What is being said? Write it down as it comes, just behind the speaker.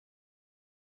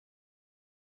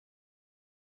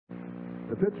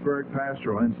The Pittsburgh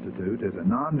Pastoral Institute is a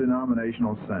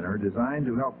non-denominational center designed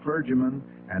to help clergymen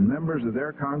and members of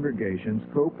their congregations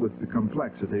cope with the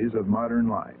complexities of modern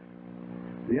life.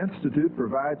 The Institute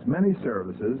provides many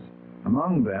services,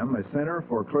 among them a center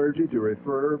for clergy to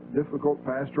refer difficult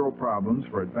pastoral problems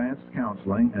for advanced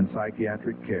counseling and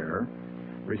psychiatric care,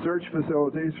 research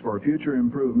facilities for future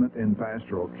improvement in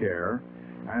pastoral care,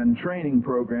 and training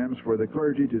programs for the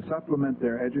clergy to supplement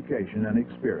their education and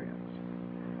experience.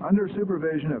 Under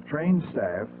supervision of trained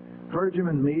staff,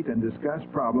 clergymen meet and discuss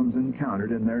problems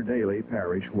encountered in their daily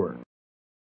parish work.